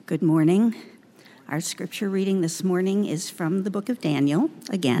Good morning. Our scripture reading this morning is from the book of Daniel,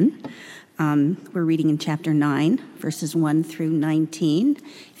 again. We're reading in chapter 9, verses 1 through 19.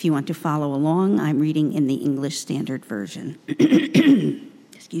 If you want to follow along, I'm reading in the English Standard Version.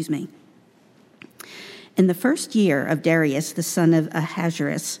 Excuse me. In the first year of Darius, the son of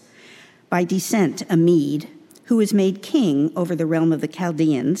Ahasuerus, by descent a Mede, who was made king over the realm of the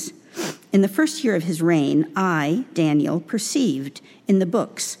Chaldeans, in the first year of his reign, I, Daniel, perceived in the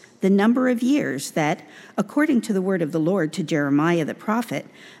books the number of years that, according to the word of the Lord to Jeremiah the prophet,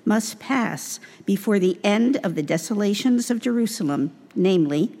 must pass before the end of the desolations of Jerusalem,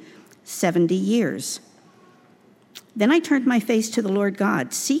 namely 70 years. Then I turned my face to the Lord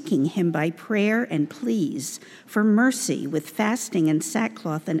God, seeking him by prayer and pleas for mercy with fasting and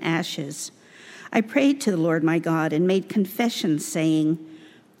sackcloth and ashes. I prayed to the Lord my God and made confession, saying,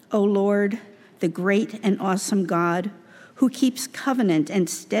 O Lord, the great and awesome God, who keeps covenant and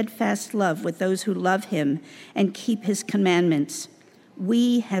steadfast love with those who love him and keep his commandments,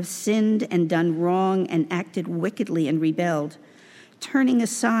 we have sinned and done wrong and acted wickedly and rebelled, turning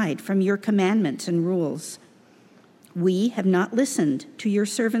aside from your commandments and rules. We have not listened to your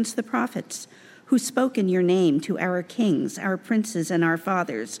servants the prophets, who spoke in your name to our kings, our princes, and our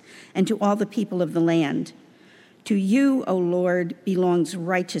fathers, and to all the people of the land. To you, O Lord, belongs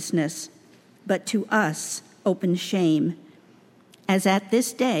righteousness, but to us open shame. As at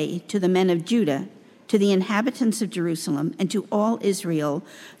this day, to the men of Judah, to the inhabitants of Jerusalem, and to all Israel,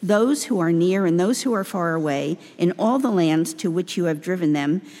 those who are near and those who are far away, in all the lands to which you have driven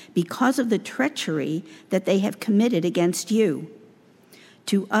them, because of the treachery that they have committed against you.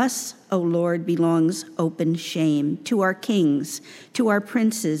 To us, O Lord, belongs open shame, to our kings, to our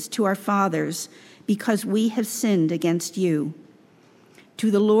princes, to our fathers, because we have sinned against you.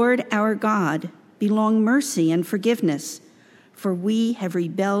 To the Lord our God belong mercy and forgiveness, for we have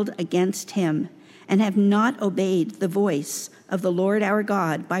rebelled against him and have not obeyed the voice of the Lord our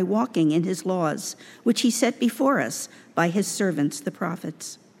God by walking in his laws, which he set before us by his servants the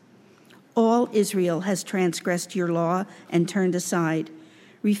prophets. All Israel has transgressed your law and turned aside,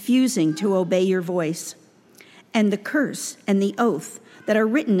 refusing to obey your voice. And the curse and the oath that are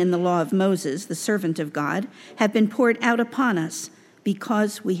written in the law of Moses, the servant of God, have been poured out upon us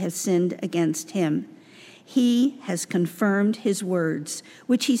because we have sinned against him. He has confirmed his words,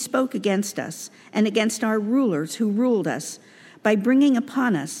 which he spoke against us and against our rulers who ruled us, by bringing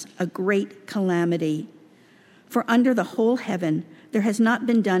upon us a great calamity. For under the whole heaven there has not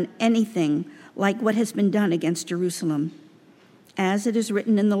been done anything like what has been done against Jerusalem. As it is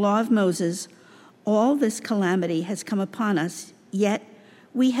written in the law of Moses, all this calamity has come upon us, yet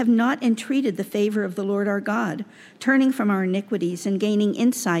we have not entreated the favor of the Lord our God, turning from our iniquities and gaining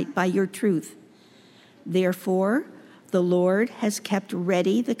insight by your truth. Therefore, the Lord has kept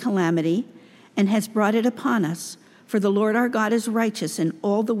ready the calamity and has brought it upon us, for the Lord our God is righteous in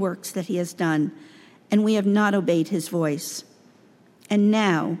all the works that he has done, and we have not obeyed his voice. And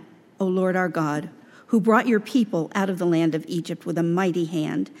now, O Lord our God, who brought your people out of the land of Egypt with a mighty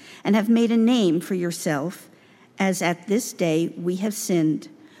hand, and have made a name for yourself, as at this day we have sinned,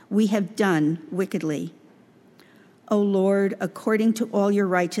 we have done wickedly. O Lord, according to all your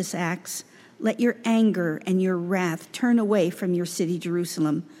righteous acts, let your anger and your wrath turn away from your city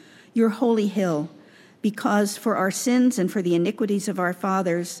Jerusalem, your holy hill, because for our sins and for the iniquities of our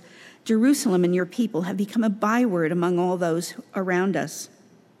fathers, Jerusalem and your people have become a byword among all those around us.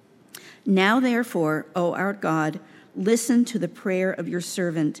 Now, therefore, O our God, listen to the prayer of your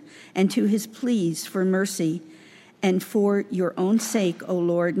servant and to his pleas for mercy. And for your own sake, O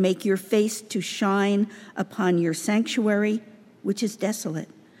Lord, make your face to shine upon your sanctuary, which is desolate.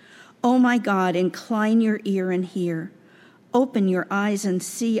 O my God, incline your ear and hear. Open your eyes and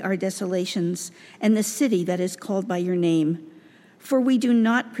see our desolations and the city that is called by your name. For we do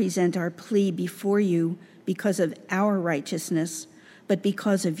not present our plea before you because of our righteousness, but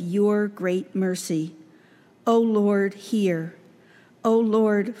because of your great mercy. O Lord, hear. O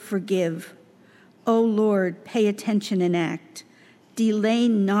Lord, forgive. O Lord, pay attention and act. Delay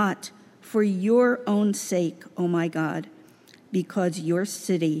not for your own sake, O my God, because your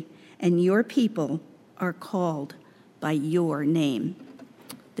city and your people are called by your name.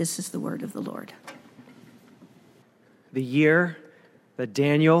 This is the word of the Lord. The year that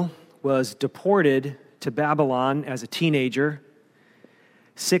Daniel was deported to Babylon as a teenager,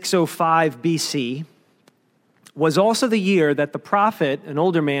 605 BC, was also the year that the prophet, an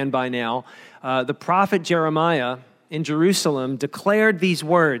older man by now, the prophet Jeremiah in Jerusalem declared these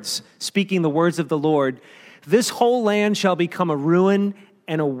words, speaking the words of the Lord, "This whole land shall become a ruin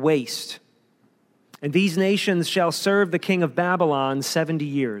and a waste, And these nations shall serve the king of Babylon 70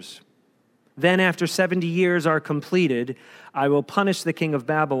 years. Then after 70 years are completed, I will punish the king of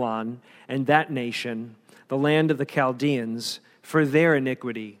Babylon and that nation, the land of the Chaldeans, for their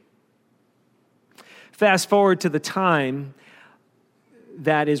iniquity. Fast forward to the time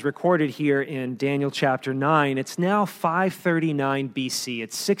that is recorded here in Daniel chapter 9. It's now 539 BC.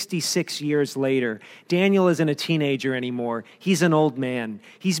 It's 66 years later. Daniel isn't a teenager anymore. He's an old man.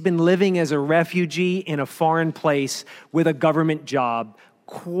 He's been living as a refugee in a foreign place with a government job.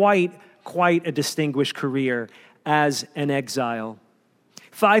 Quite a distinguished career as an exile.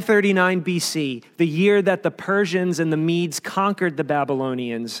 539 BC, the year that the Persians and the Medes conquered the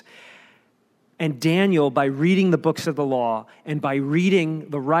Babylonians. And Daniel, by reading the books of the law and by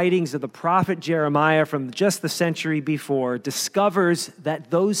reading the writings of the prophet Jeremiah from just the century before, discovers that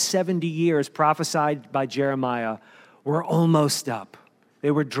those 70 years prophesied by Jeremiah were almost up.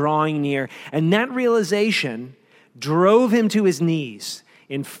 They were drawing near. And that realization drove him to his knees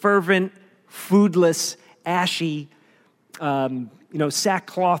in fervent, foodless, ashy,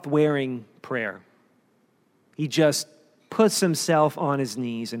 sackcloth-wearing prayer. He just puts himself on his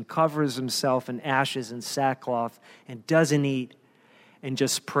knees and covers himself in ashes and sackcloth and doesn't eat and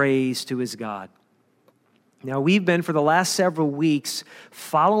just prays to his God. Now, we've been, for the last several weeks,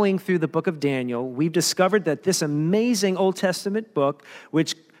 following through the book of Daniel. We've discovered that this amazing Old Testament book,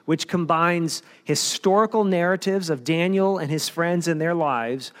 which combines historical narratives of Daniel and his friends and their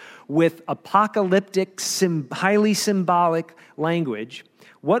lives with apocalyptic, highly symbolic language,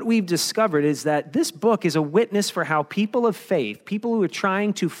 what we've discovered is that this book is a witness for how people of faith, people who are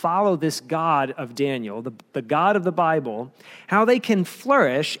trying to follow this God of Daniel, the God of the Bible, how they can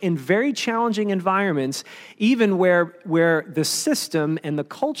flourish in very challenging environments, even where the system and the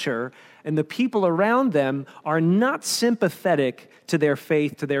culture and the people around them are not sympathetic to their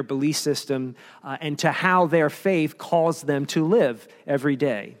faith, to their belief system, and to how their faith calls them to live every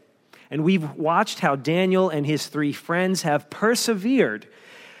day. And we've watched how Daniel and his three friends have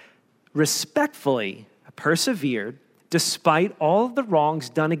respectfully persevered despite all of the wrongs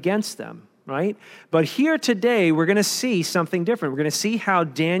done against them, right? But here today, we're going to see something different. We're going to see how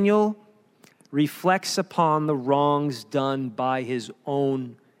Daniel reflects upon the wrongs done by his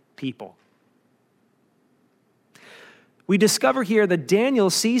own people. We discover here that Daniel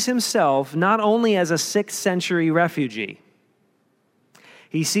sees himself not only as a 6th century refugee,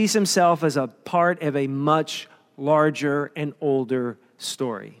 he sees himself as a part of a much larger and older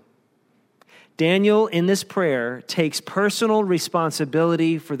story. Daniel, in this prayer, takes personal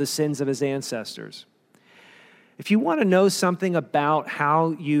responsibility for the sins of his ancestors. If you want to know something about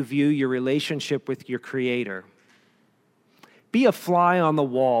how you view your relationship with your Creator, be a fly on the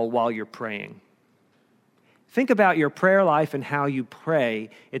wall while you're praying. Think about your prayer life and how you pray.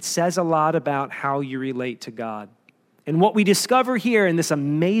 It says a lot about how you relate to God. And what we discover here in this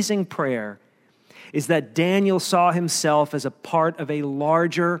amazing prayer is that Daniel saw himself as a part of a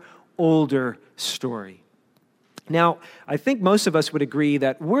larger, older story. Now, I think most of us would agree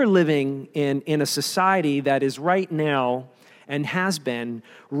that we're living in a society that is right now and has been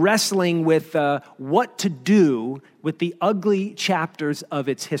wrestling with what to do with the ugly chapters of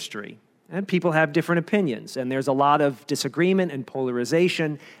its history. And people have different opinions, and there's a lot of disagreement and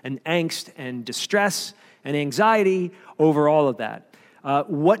polarization and angst and distress and anxiety over all of that.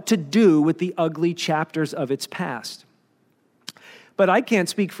 What to do with the ugly chapters of its past. But I can't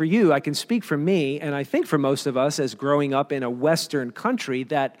speak for you. I can speak for me, and I think for most of us as growing up in a Western country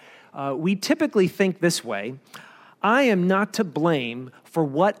that we typically think this way: I am not to blame for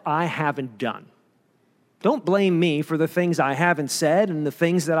what I haven't done. Don't blame me for the things I haven't said and the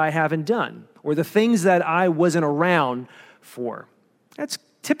things that I haven't done, or the things that I wasn't around for. That's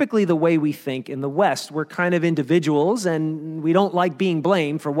typically the way we think in the West. We're kind of individuals, and we don't like being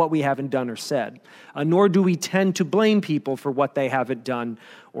blamed for what we haven't done or said, nor do we tend to blame people for what they haven't done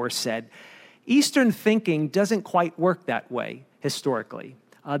or said. Eastern thinking doesn't quite work that way historically.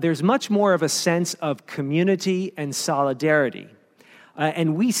 There's much more of a sense of community and solidarity.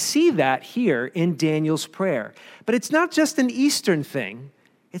 And we see that here in Daniel's prayer. But it's not just an Eastern thing,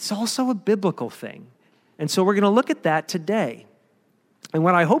 it's also a biblical thing. And so we're going to look at that today. And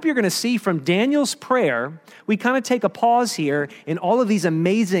what I hope you're going to see from Daniel's prayer, we kind of take a pause here in all of these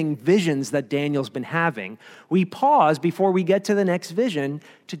amazing visions that Daniel's been having. We pause before we get to the next vision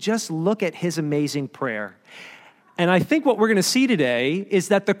to just look at his amazing prayer. And I think what we're going to see today is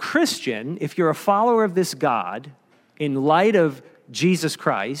that the Christian, if you're a follower of this God, in light of Jesus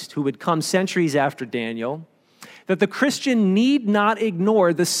Christ, who would come centuries after Daniel, That the Christian need not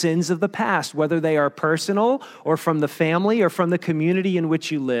ignore the sins of the past, whether they are personal or from the family or from the community in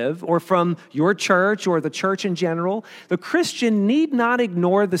which you live or from your church or the church in general. The Christian need not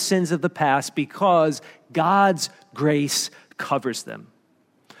ignore the sins of the past because God's grace covers them,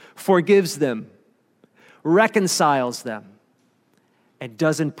 forgives them, reconciles them, and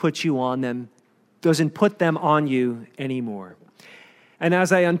doesn't put them on you anymore. And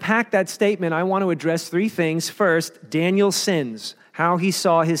as I unpack that statement, I want to address three things. First, Daniel's sins, how he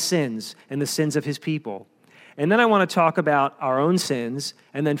saw his sins and the sins of his people. And then I want to talk about our own sins.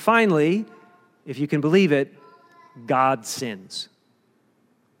 And then finally, if you can believe it, God's sins.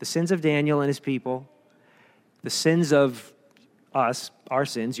 The sins of Daniel and his people, the sins of us, our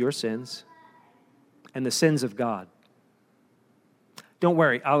sins, your sins, and the sins of God. Don't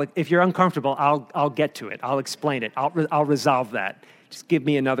worry, if you're uncomfortable, I'll get to it. I'll explain it. I'll resolve that. Just give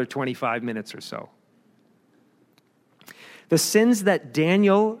me another 25 minutes or so. The sins that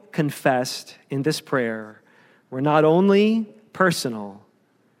Daniel confessed in this prayer were not only personal,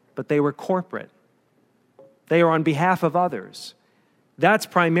 but they were corporate. They are on behalf of others. That's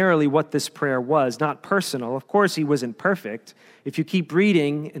primarily what this prayer was, not personal. Of course, he wasn't perfect. If you keep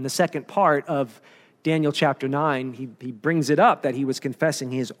reading in the second part of Daniel chapter 9, he brings it up that he was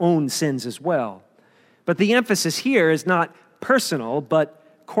confessing his own sins as well. But the emphasis here is not personal, but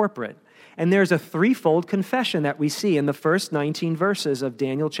corporate. And there's a threefold confession that we see in the first 19 verses of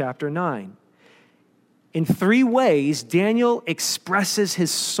Daniel chapter 9. In three ways, Daniel expresses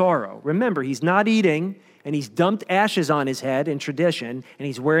his sorrow. Remember, he's not eating, and he's dumped ashes on his head in tradition, and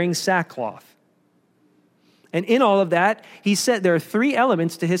he's wearing sackcloth. And in all of that, he said there are three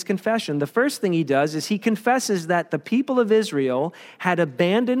elements to his confession. The first thing he does is he confesses that the people of Israel had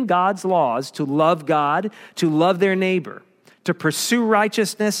abandoned God's laws to love God, to love their neighbor, to pursue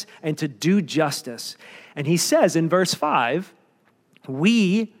righteousness, and to do justice. And he says in verse 5,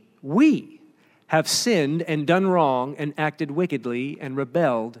 we have sinned and done wrong and acted wickedly and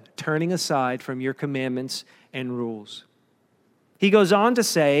rebelled, turning aside from your commandments and rules. He goes on to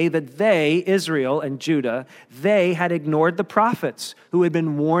say that they, Israel and Judah, they had ignored the prophets who had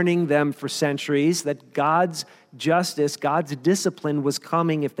been warning them for centuries that God's justice, God's discipline was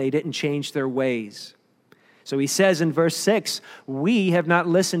coming if they didn't change their ways. So he says in verse 6, we have not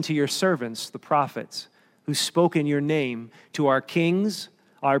listened to your servants, the prophets, who spoke in your name to our kings,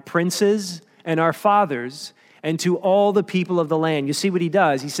 our princes, and our fathers, and to all the people of the land. You see what he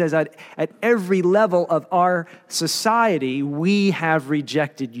does? He says, at every level of our society, we have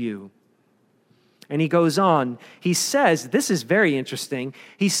rejected you. And he goes on. He says, this is very interesting.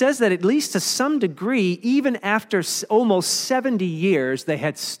 He says that at least to some degree, even after almost 70 years, they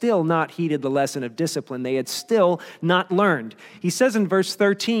had still not heeded the lesson of discipline. They had still not learned. He says in verse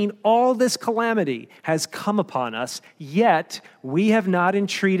 13, all this calamity has come upon us, yet we have not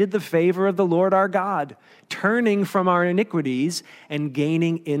entreated the favor of the Lord our God, turning from our iniquities and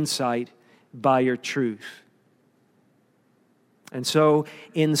gaining insight by your truth. And so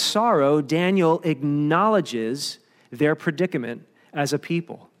in sorrow, Daniel acknowledges their predicament as a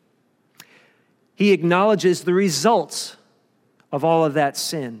people. He acknowledges the results of all of that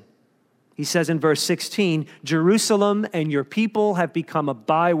sin. He says in verse 16, Jerusalem and your people have become a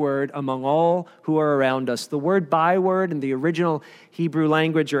byword among all who are around us. The word byword in the original Hebrew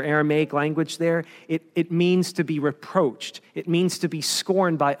language or Aramaic language there, it means to be reproached. It means to be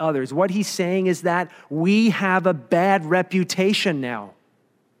scorned by others. What he's saying is that we have a bad reputation now.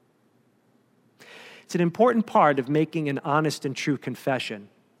 It's an important part of making an honest and true confession.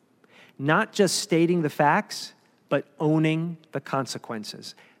 Not just stating the facts, but owning the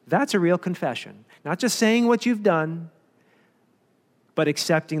consequences. That's a real confession. Not just saying what you've done, but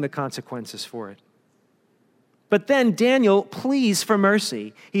accepting the consequences for it. But then Daniel pleads for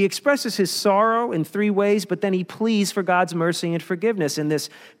mercy. He expresses his sorrow in three ways, but then he pleads for God's mercy and forgiveness in this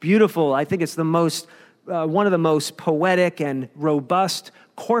beautiful, I think it's the most, one of the most poetic and robust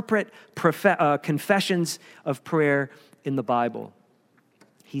corporate confessions of prayer in the Bible.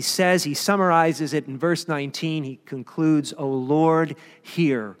 He says, he summarizes it in verse 19. He concludes, O Lord,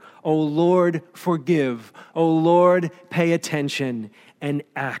 hear. O Lord, forgive. O Lord, pay attention and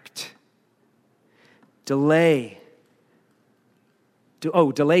act. Delay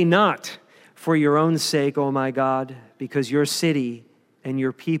not for your own sake, O my God, because your city and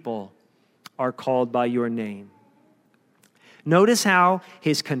your people are called by your name. Notice how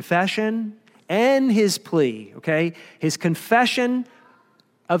his confession and his plea, okay? His confession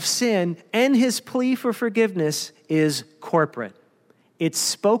of sin and his plea for forgiveness is corporate. It's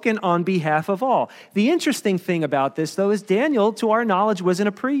spoken on behalf of all. The interesting thing about this, though, is Daniel, to our knowledge, wasn't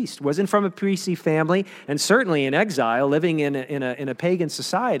a priest, wasn't from a priestly family, and certainly in exile, living in a pagan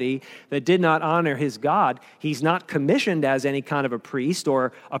society that did not honor his God. He's not commissioned as any kind of a priest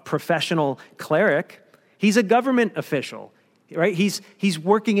or a professional cleric. He's a government official. Right? He's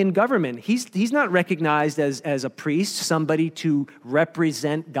working in government. He's not recognized as a priest, somebody to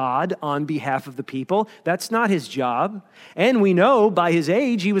represent God on behalf of the people. That's not his job. And we know by his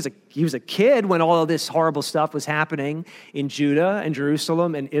age, he was a kid when all of this horrible stuff was happening in Judah and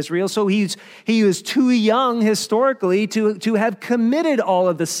Jerusalem and Israel. So he was too young historically to have committed all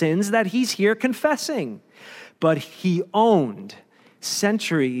of the sins that he's here confessing. But he owned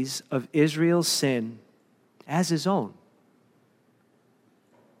centuries of Israel's sin as his own.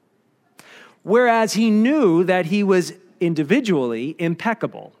 Whereas he knew that he was individually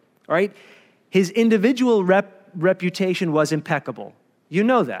impeccable, right? His individual reputation was impeccable. You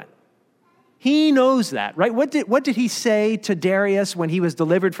know that. He knows that, right? What did he say to Darius when he was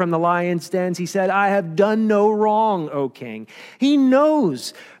delivered from the lion's dens? He said, "I have done no wrong, O king." He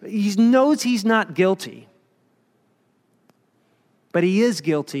knows he's not guilty. But he is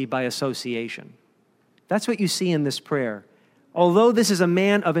guilty by association. That's what you see in this prayer. Although this is a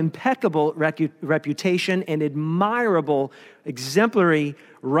man of impeccable reputation and admirable, exemplary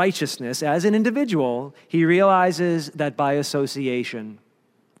righteousness as an individual, he realizes that by association,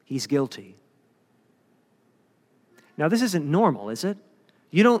 he's guilty. Now, this isn't normal, is it?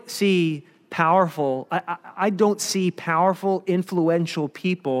 You don't see powerful, I don't see powerful, influential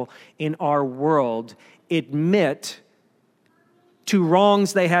people in our world admit to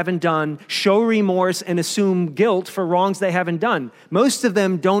wrongs they haven't done, show remorse, and assume guilt for wrongs they haven't done. Most of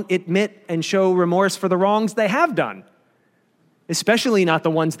them don't admit and show remorse for the wrongs they have done, especially not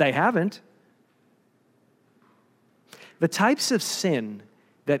the ones they haven't. The types of sin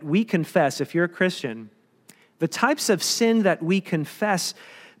that we confess, if you're a Christian, the types of sin that we confess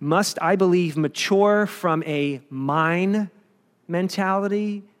must, I believe, mature from a mine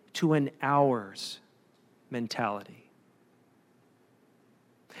mentality to an ours mentality.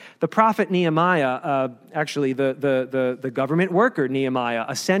 The prophet Nehemiah, actually the government worker Nehemiah,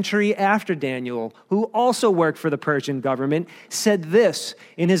 a century after Daniel, who also worked for the Persian government, said this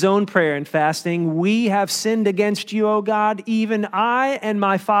in his own prayer and fasting: "We have sinned against you, O God, even I and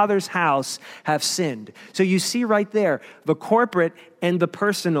my father's house have sinned." So you see right there, the corporate and the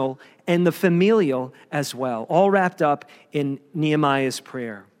personal and the familial as well, all wrapped up in Nehemiah's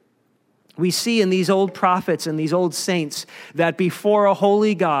prayer. We see in these old prophets and these old saints that before a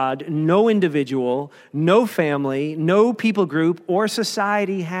holy God, no individual, no family, no people group or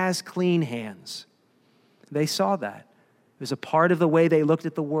society has clean hands. They saw that. It was a part of the way they looked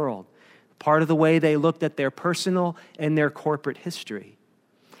at the world, part of the way they looked at their personal and their corporate history.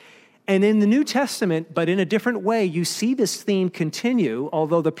 And in the New Testament, but in a different way, you see this theme continue,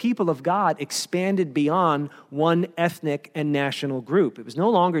 although the people of God expanded beyond one ethnic and national group. It was no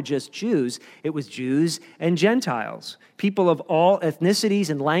longer just Jews, it was Jews and Gentiles. People of all ethnicities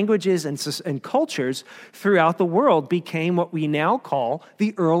and languages and cultures throughout the world became what we now call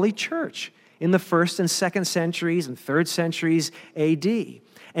the early church in the 1st and 2nd centuries and 3rd centuries AD.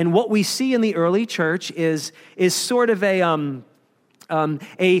 And what we see in the early church is sort of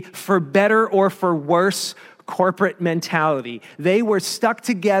a for better or for worse corporate mentality. They were stuck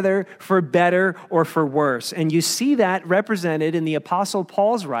together for better or for worse. And you see that represented in the Apostle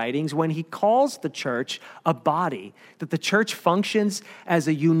Paul's writings when he calls the church a body, that the church functions as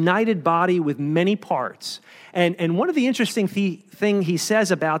a united body with many parts. And one of the interesting thing he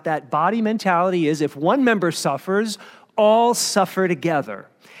says about that body mentality is if one member suffers, all suffer together.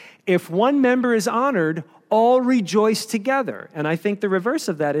 If one member is honored, all rejoice together. And I think the reverse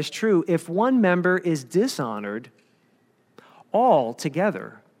of that is true. If one member is dishonored, all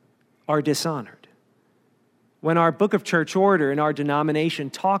together are dishonored. When our book of church order in our denomination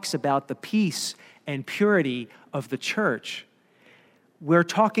talks about the peace and purity of the church, we're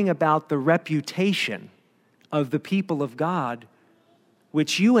talking about the reputation of the people of God,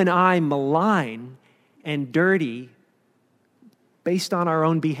 which you and I malign and dirty based on our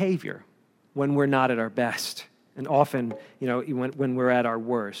own behavior when we're not at our best, and often, when we're at our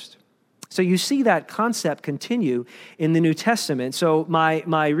worst. So you see that concept continue in the New Testament. So my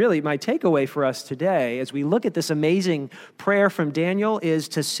takeaway for us today, as we look at this amazing prayer from Daniel, is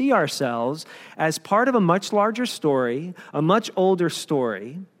to see ourselves as part of a much larger story, a much older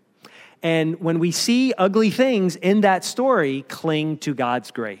story. And when we see ugly things in that story, cling to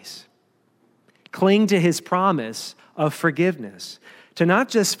God's grace. Cling to his promise of forgiveness. To not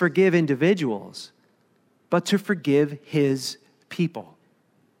just forgive individuals, but to forgive his people.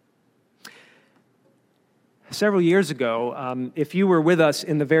 Several years ago, if you were with us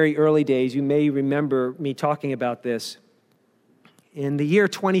in the very early days, you may remember me talking about this. In the year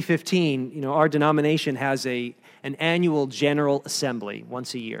 2015, our denomination has an annual General Assembly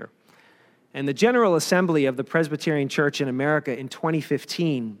once a year. And the General Assembly of the Presbyterian Church in America in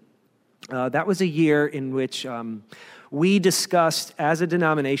 2015, that was a year in which we discussed, as a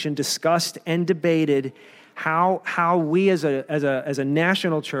denomination, and debated how we as a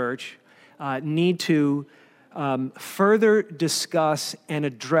national church need to further discuss and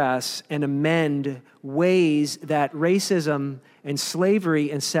address and amend ways that racism and slavery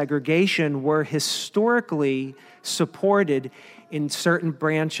and segregation were historically supported in certain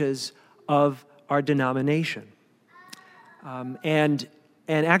branches of our denomination. And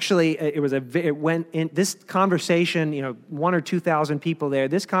actually, it went in this conversation. 1,000 or 2,000 people there.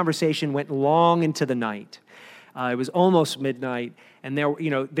 This conversation went long into the night. It was almost midnight, and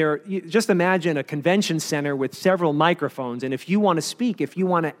just imagine a convention center with several microphones. And if you want to speak, if you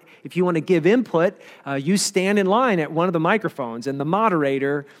want to give input, you stand in line at one of the microphones, and the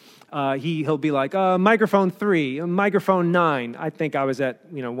moderator, he'll be like, microphone 3, microphone 9. I think I was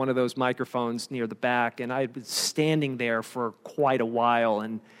at one of those microphones near the back, and I'd been standing there for quite a while,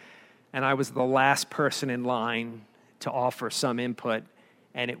 and I was the last person in line to offer some input.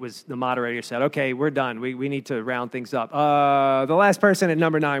 And the moderator said, okay, we're done. We need to round things up. The last person at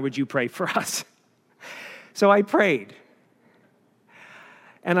number 9, would you pray for us? So I prayed.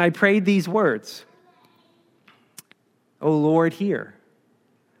 And I prayed these words. O Lord, hear.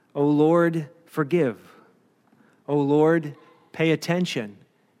 O Lord, forgive. O Lord, pay attention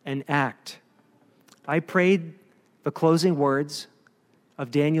and act. I prayed the closing words of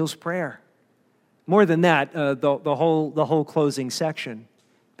Daniel's prayer. More than that, the whole closing section.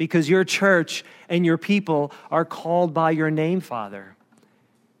 Because your church and your people are called by your name, Father.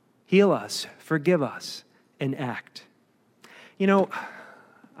 Heal us, forgive us, and act. I'm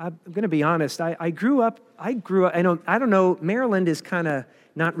going to be honest. I grew up, I don't know, Maryland is kind of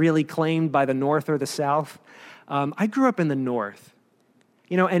not really claimed by the North or the South. I grew up in the North.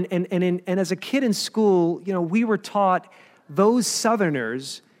 And as a kid in school, we were taught those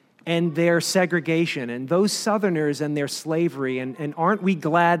Southerners and their segregation, and those Southerners and their slavery, and aren't we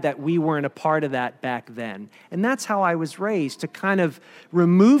glad that we weren't a part of that back then? And that's how I was raised, to kind of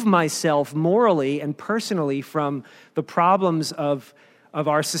remove myself morally and personally from the problems of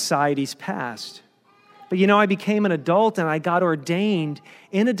our society's past. But I became an adult and I got ordained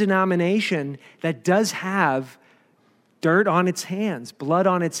in a denomination that does have dirt on its hands, blood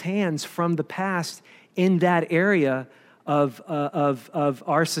on its hands from the past in that area of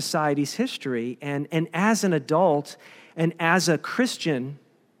our society's history. And as an adult and as a Christian,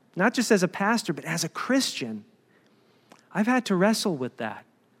 not just as a pastor, but as a Christian, I've had to wrestle with that.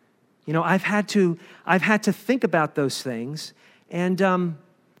 I've had to think about those things. And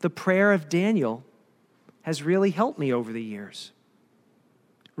the prayer of Daniel has really helped me over the years.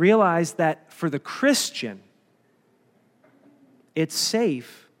 Realize that for the Christian, it's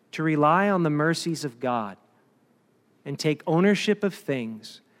safe to rely on the mercies of God and take ownership of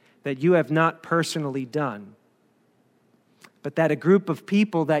things that you have not personally done, but that a group of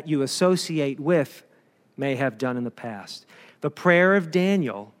people that you associate with may have done in the past. The prayer of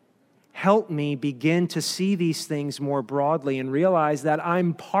Daniel helped me begin to see these things more broadly and realize that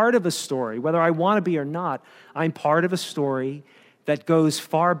I'm part of a story, whether I want to be or not. I'm part of a story that goes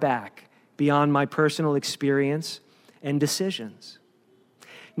far back beyond my personal experience and decisions.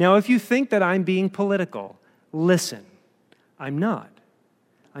 Now, if you think that I'm being political, listen. I'm not.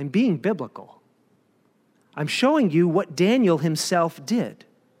 I'm being biblical. I'm showing you what Daniel himself did.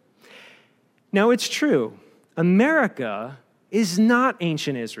 Now, it's true. America is not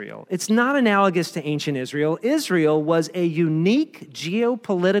ancient Israel. It's not analogous to ancient Israel. Israel was a unique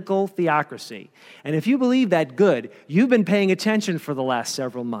geopolitical theocracy. And if you believe that, good. You've been paying attention for the last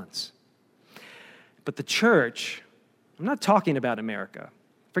several months. But the church, I'm not talking about America.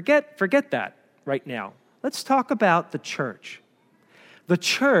 Forget that right now. Let's talk about the church. The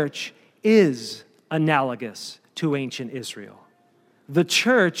church is analogous to ancient Israel. The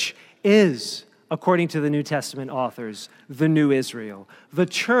church is, according to the New Testament authors, the new Israel. The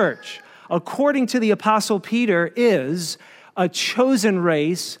church, according to the Apostle Peter, is a chosen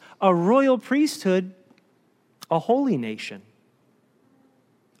race, a royal priesthood, a holy nation,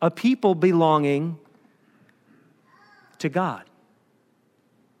 a people belonging to God.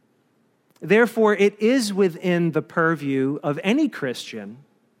 Therefore, it is within the purview of any Christian,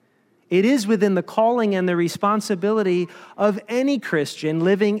 it is within the calling and the responsibility of any Christian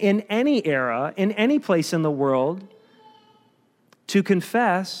living in any era, in any place in the world, to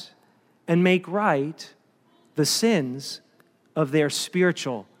confess and make right the sins of their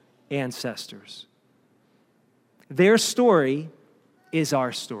spiritual ancestors. Their story is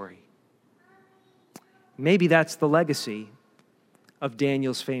our story. Maybe that's the legacy of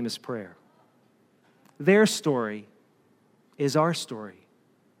Daniel's famous prayer. Their story is our story.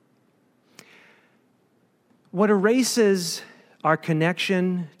 What erases our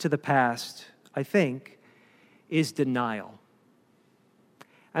connection to the past, I think, is denial.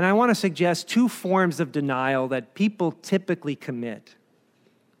 And I want to suggest two forms of denial that people typically commit.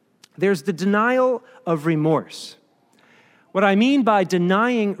 There's the denial of remorse. What I mean by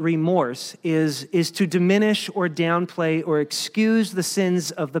denying remorse is to diminish or downplay or excuse the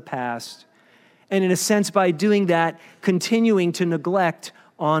sins of the past, and in a sense, by doing that, continuing to neglect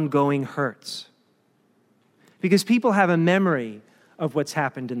ongoing hurts. Because people have a memory of what's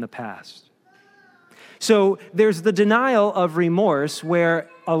happened in the past. So there's the denial of remorse, where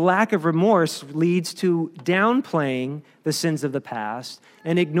a lack of remorse leads to downplaying the sins of the past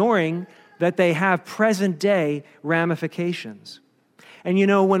and ignoring that they have present-day ramifications. And you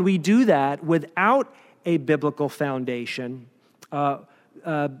know, when we do that without a biblical foundation,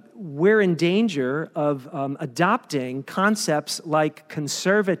 we're in danger of adopting concepts like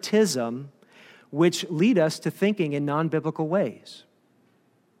conservatism, which lead us to thinking in non-biblical ways.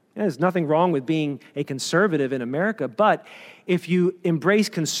 There's nothing wrong with being a conservative in America, but if you embrace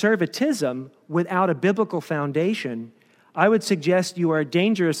conservatism without a biblical foundation, I would suggest you are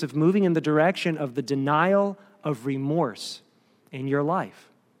dangerous of moving in the direction of the denial of remorse in your life.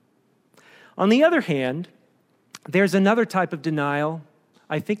 On the other hand, there's another type of denial.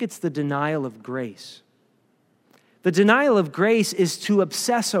 I think it's the denial of grace. The denial of grace is to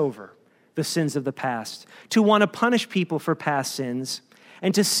obsess over the sins of the past, to want to punish people for past sins,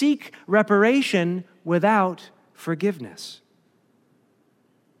 and to seek reparation without forgiveness.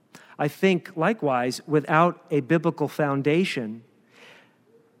 I think, likewise, without a biblical foundation,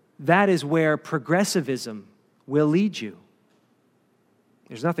 that is where progressivism will lead you.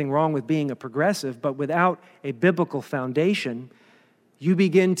 There's nothing wrong with being a progressive, but without a biblical foundation, you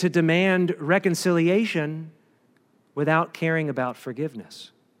begin to demand reconciliation without caring about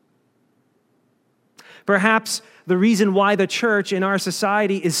forgiveness. Perhaps the reason why the church in our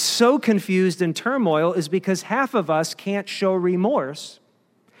society is so confused and turmoil is because half of us can't show remorse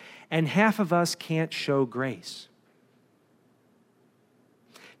and half of us can't show grace.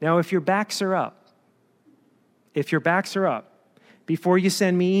 Now, if your backs are up, before you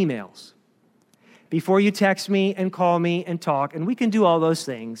send me emails, before you text me and call me and talk, and we can do all those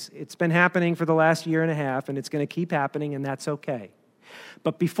things. It's been happening for the last year and a half, and it's going to keep happening, and that's okay.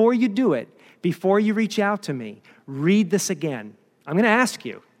 But before you do it, before you reach out to me, read this again. I'm going to ask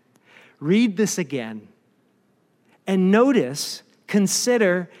you, read this again. And notice,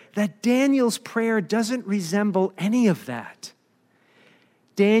 consider that Daniel's prayer doesn't resemble any of that.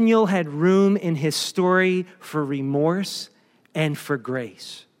 Daniel had room in his story for remorse and for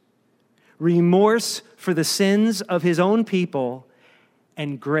grace. Remorse for the sins of his own people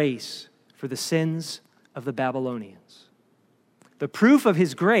and grace for the sins of the Babylonians. The proof of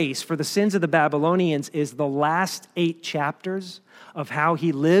his grace for the sins of the Babylonians is the last 8 chapters of how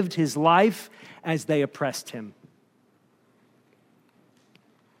he lived his life as they oppressed him.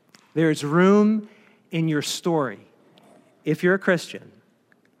 There's room in your story, if you're a Christian,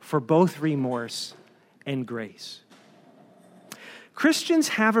 for both remorse and grace. Christians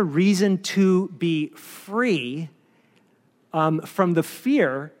have a reason to be free from the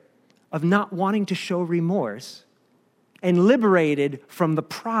fear of not wanting to show remorse, and liberated from the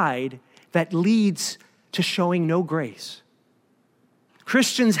pride that leads to showing no grace.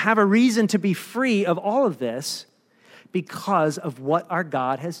 Christians have a reason to be free of all of this because of what our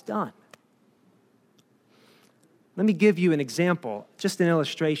God has done. Let me give you an example, just an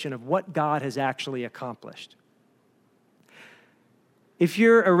illustration of what God has actually accomplished. If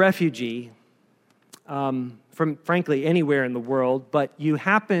you're a refugee from, frankly, anywhere in the world, but you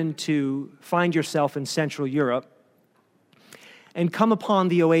happen to find yourself in Central Europe, and come upon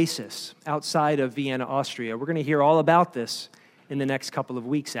the oasis outside of Vienna, Austria. We're going to hear all about this in the next couple of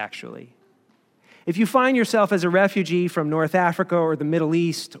weeks, actually. If you find yourself as a refugee from North Africa or the Middle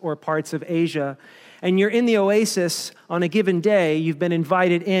East or parts of Asia, and you're in the oasis on a given day, you've been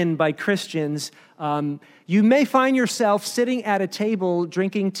invited in by Christians, you may find yourself sitting at a table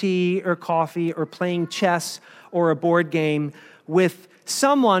drinking tea or coffee or playing chess or a board game with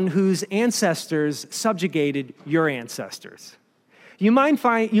someone whose ancestors subjugated your ancestors. You might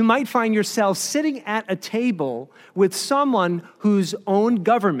find yourself sitting at a table with someone whose own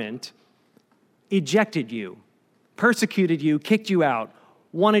government ejected you, persecuted you, kicked you out,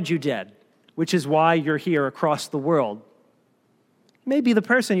 wanted you dead, which is why you're here across the world, may be the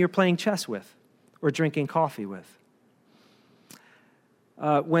person you're playing chess with or drinking coffee with.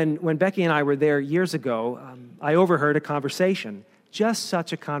 When Becky and I were there years ago, I overheard a conversation, just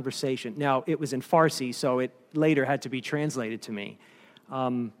such a conversation. Now, it was in Farsi, so it later had to be translated to me.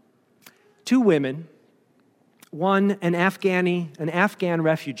 Two women, one an Afghan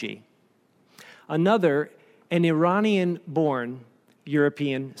refugee, another an Iranian-born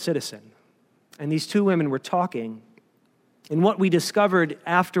European citizen. And these two women were talking. And what we discovered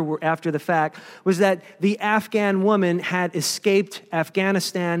after the fact was that the Afghan woman had escaped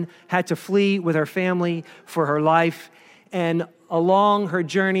Afghanistan, had to flee with her family for her life, and along her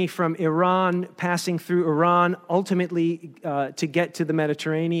journey from Iran, passing through Iran, ultimately to get to the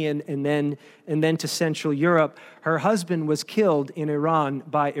Mediterranean and then to Central Europe, her husband was killed in Iran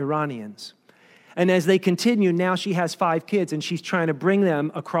by Iranians. And as they continue, now she has 5 kids, and she's trying to bring them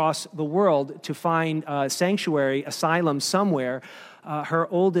across the world to find sanctuary, asylum somewhere. Her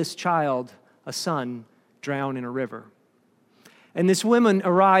oldest child, a son, drowned in a river. And this woman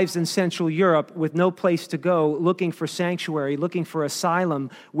arrives in Central Europe with no place to go, looking for sanctuary, looking for asylum,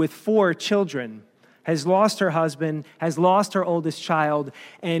 with 4 children, has lost her husband, has lost her oldest child,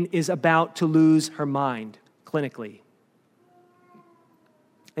 and is about to lose her mind clinically.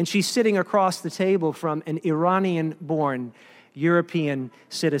 And she's sitting across the table from an Iranian-born European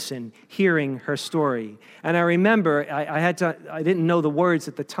citizen, hearing her story. And I remember, I didn't know the words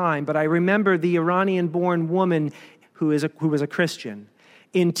at the time, but I remember the Iranian-born woman who was a Christian,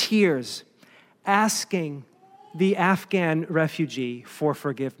 in tears, asking the Afghan refugee for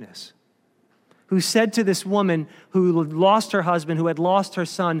forgiveness, who said to this woman who had lost her husband, who had lost her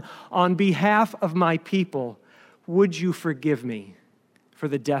son, on behalf of my people, would you forgive me for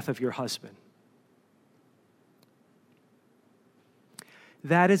the death of your husband?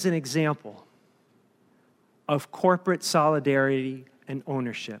 That is an example of corporate solidarity and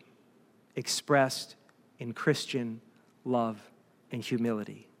ownership expressed in Christian love and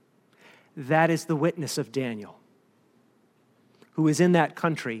humility. That is the witness of Daniel, who was in that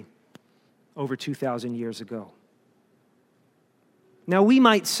country over 2,000 years ago. Now, we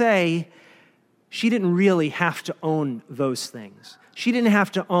might say she didn't really have to own those things. She didn't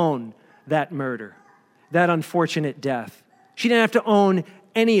have to own that murder, that unfortunate death. She didn't have to own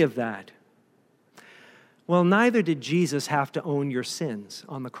any of that. Well, neither did Jesus have to own your sins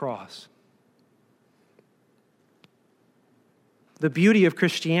on the cross. The beauty of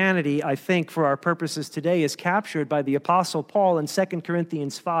Christianity, I think, for our purposes today, is captured by the Apostle Paul in 2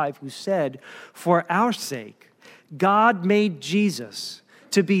 Corinthians 5, who said, "For our sake, God made Jesus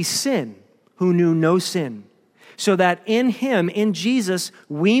to be sin who knew no sin, so that in him, in Jesus,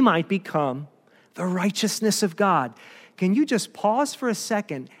 we might become the righteousness of God." Can you just pause for a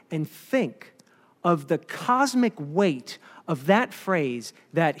second and think of the cosmic weight of that phrase,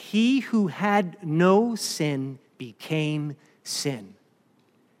 that he who had no sin became sin?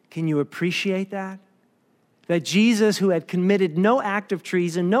 Can you appreciate that? That Jesus, who had committed no act of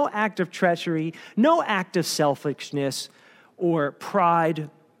treason, no act of treachery, no act of selfishness or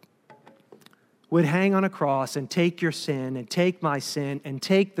pride, would hang on a cross and take your sin and take my sin and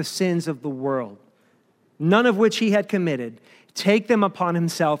take the sins of the world, none of which he had committed, take them upon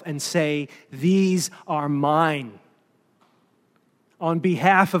himself and say, "These are mine. On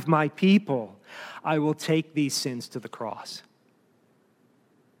behalf of my people, I will take these sins to the cross."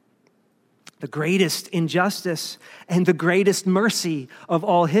 The greatest injustice and the greatest mercy of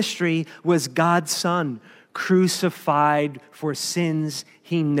all history was God's Son, crucified for sins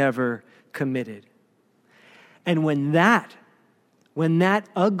he never committed. And when that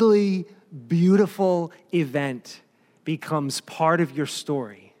ugly, beautiful event becomes part of your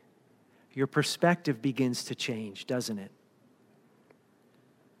story, your perspective begins to change, doesn't it?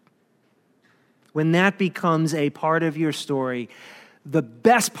 When that becomes a part of your story, the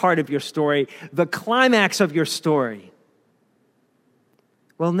best part of your story, the climax of your story,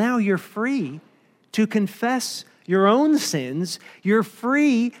 well, now you're free to confess your own sins. You're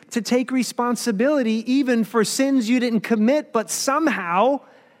free to take responsibility even for sins you didn't commit, but somehow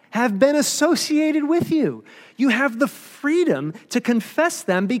have been associated with you. You have the freedom to confess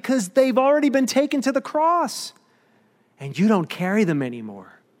them because they've already been taken to the cross, and you don't carry them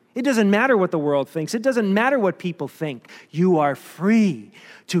anymore. It doesn't matter what the world thinks. It doesn't matter what people think. You are free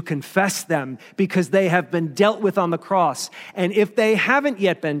to confess them because they have been dealt with on the cross. And if they haven't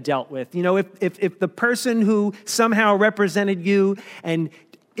yet been dealt with, if the person who somehow represented you and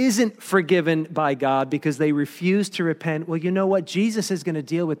isn't forgiven by God because they refuse to repent, well, you know what? Jesus is going to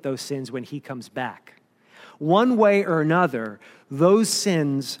deal with those sins when he comes back. one way or another, those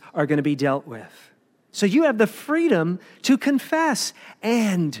sins are going to be dealt with. So you have the freedom to confess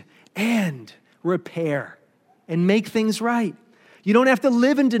and repair and make things right. You don't have to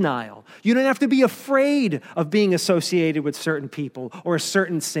live in denial. You don't have to be afraid of being associated with certain people or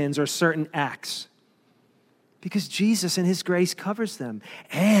certain sins or certain acts, because Jesus in his grace covers them.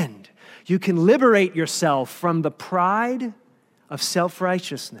 And you can liberate yourself from the pride of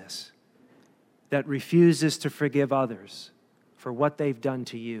self-righteousness that refuses to forgive others for what they've done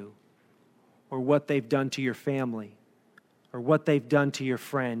to you, or what they've done to your family, or what they've done to your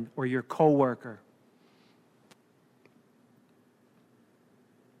friend or your coworker.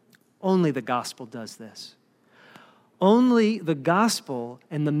 Only the gospel does this. Only the gospel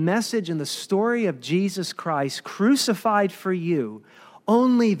and the message and the story of Jesus Christ crucified for you,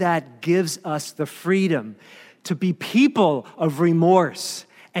 only that gives us the freedom to be people of remorse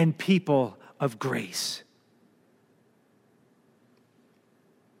and people of grace.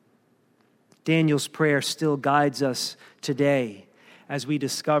 Daniel's prayer still guides us today as we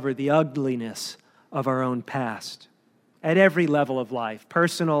discover the ugliness of our own past at every level of life: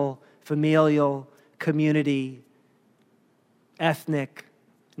 personal, familial, community, ethnic,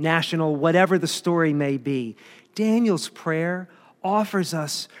 national, whatever the story may be. Daniel's prayer offers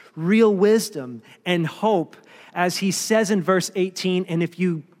us real wisdom and hope, as he says in verse 18, and if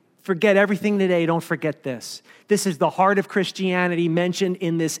you forget everything today, don't forget this. This is the heart of Christianity mentioned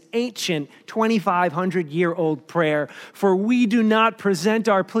in this ancient 2,500-year-old prayer. For we do not present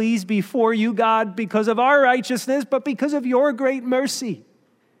our pleas before you, God, because of our righteousness, but because of your great mercy.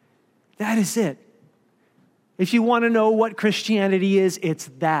 That is it. If you want to know what Christianity is, it's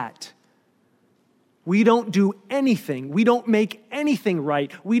that. We don't do anything. We don't make anything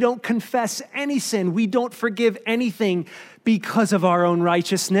right. We don't confess any sin. We don't forgive anything because of our own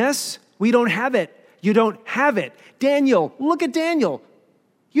righteousness. We don't have it. You don't have it. Daniel, look at Daniel.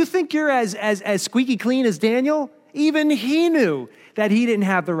 You think you're as squeaky clean as Daniel? Even he knew that he didn't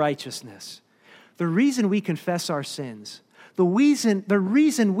have the righteousness. The reason we confess our sins, the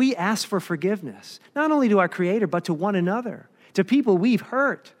reason we ask for forgiveness, not only to our Creator, but to one another, to people we've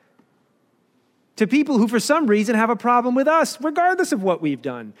hurt, to people who for some reason have a problem with us, regardless of what we've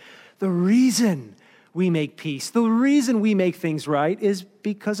done. The reason we make peace, the reason we make things right is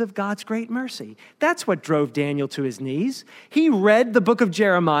because of God's great mercy. That's what drove Daniel to his knees. He read the book of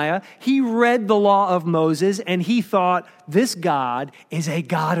Jeremiah, he read the law of Moses, and he thought, this God is a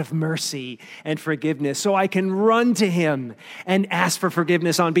God of mercy and forgiveness, so I can run to him and ask for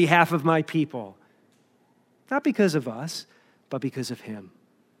forgiveness on behalf of my people. Not because of us, but because of him.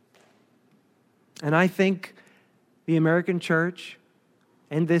 And I think the American church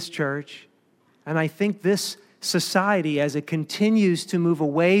and this church, and I think this society, as it continues to move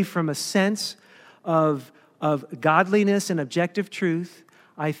away from a sense of godliness and objective truth,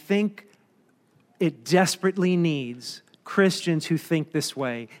 I think it desperately needs Christians who think this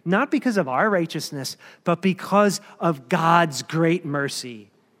way, not because of our righteousness, but because of God's great mercy.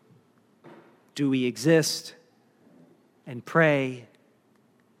 Do we exist and pray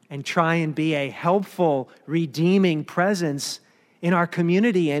and try and be a helpful, redeeming presence in our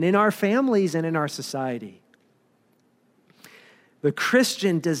community and in our families and in our society? The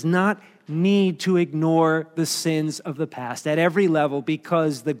Christian does not need to ignore the sins of the past at every level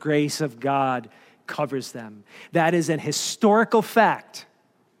because the grace of God covers them. That is an historical fact,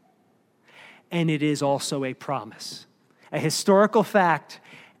 and it is also a promise. A historical fact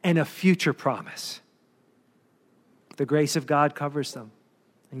and a future promise. The grace of God covers them.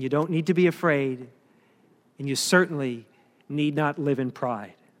 And you don't need to be afraid, and you certainly need not live in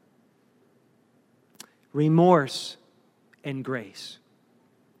pride. Remorse and grace.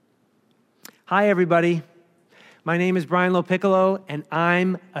 Hi, everybody. My name is Brian Lopiccolo, and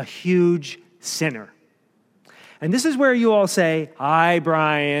I'm a huge sinner. And this is where you all say, hi,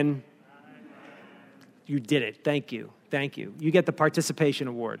 Brian. You did it. Thank you. Thank you. You get the participation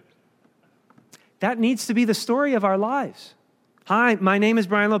award. That needs to be the story of our lives. Hi, my name is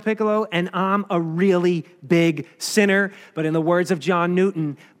Brian Lopiccolo, and I'm a really big sinner. But in the words of John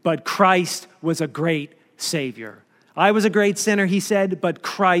Newton, but Christ was a great Savior. I was a great sinner, he said, but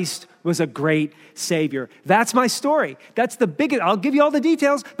Christ was a great Savior. That's my story. That's the biggest, I'll give you all the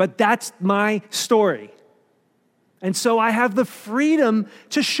details, but that's my story. And so I have the freedom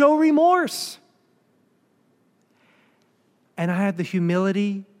to show remorse. And I have the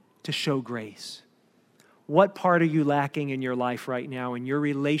humility to show grace. What part are you lacking in your life right now, in your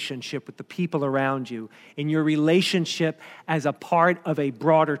relationship with the people around you, in your relationship as a part of a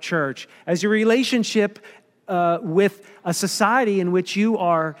broader church, as your relationship with a society in which you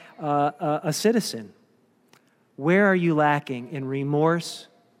are a citizen? Where are you lacking in remorse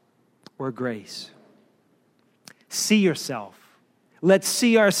or grace? See yourself. Let's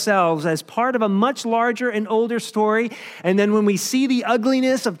see ourselves as part of a much larger and older story. And then when we see the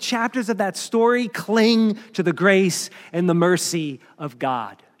ugliness of chapters of that story, cling to the grace and the mercy of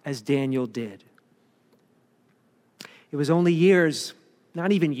God, as Daniel did. It was only years,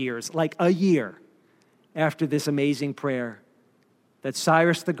 not even years, like a year after this amazing prayer that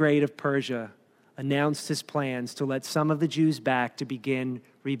Cyrus the Great of Persia announced his plans to let some of the Jews back to begin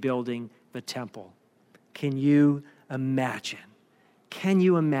rebuilding the temple. Can you imagine? Can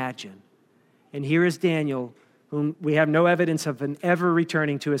you imagine? And here is Daniel, whom we have no evidence of him ever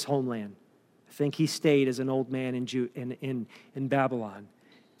returning to his homeland. I think he stayed as an old man in Babylon.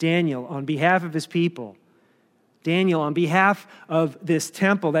 Daniel, on behalf of his people, Daniel, on behalf of this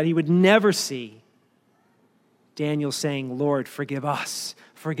temple that he would never see, Daniel saying, Lord, forgive us,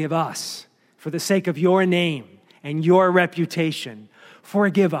 for the sake of your name and your reputation,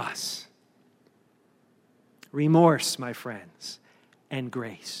 forgive us. Remorse, my friends, and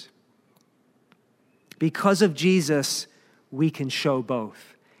grace. Because of Jesus, we can show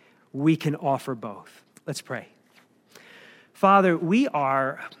both. We can offer both. Let's pray. Father, we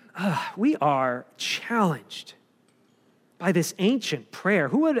are challenged by this ancient prayer.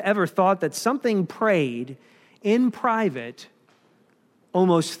 Who would have ever thought that something prayed in private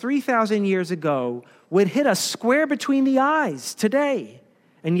almost 3,000 years ago would hit us square between the eyes today?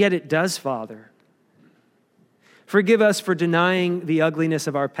 And yet it does, Father. Forgive us for denying the ugliness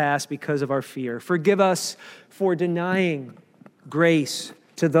of our past because of our fear. Forgive us for denying grace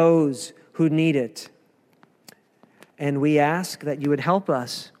to those who need it. And we ask that you would help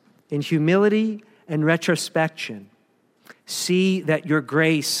us in humility and retrospection. See that your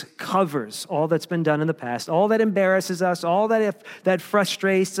grace covers all that's been done in the past, all that embarrasses us, all that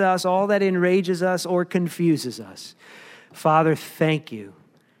frustrates us, all that enrages us or confuses us. Father, thank you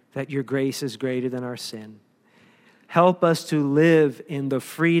that your grace is greater than our sin. Help us to live in the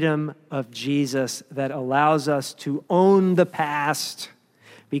freedom of Jesus that allows us to own the past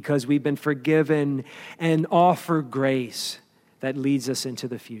because we've been forgiven and offer grace that leads us into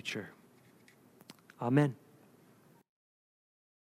the future. Amen.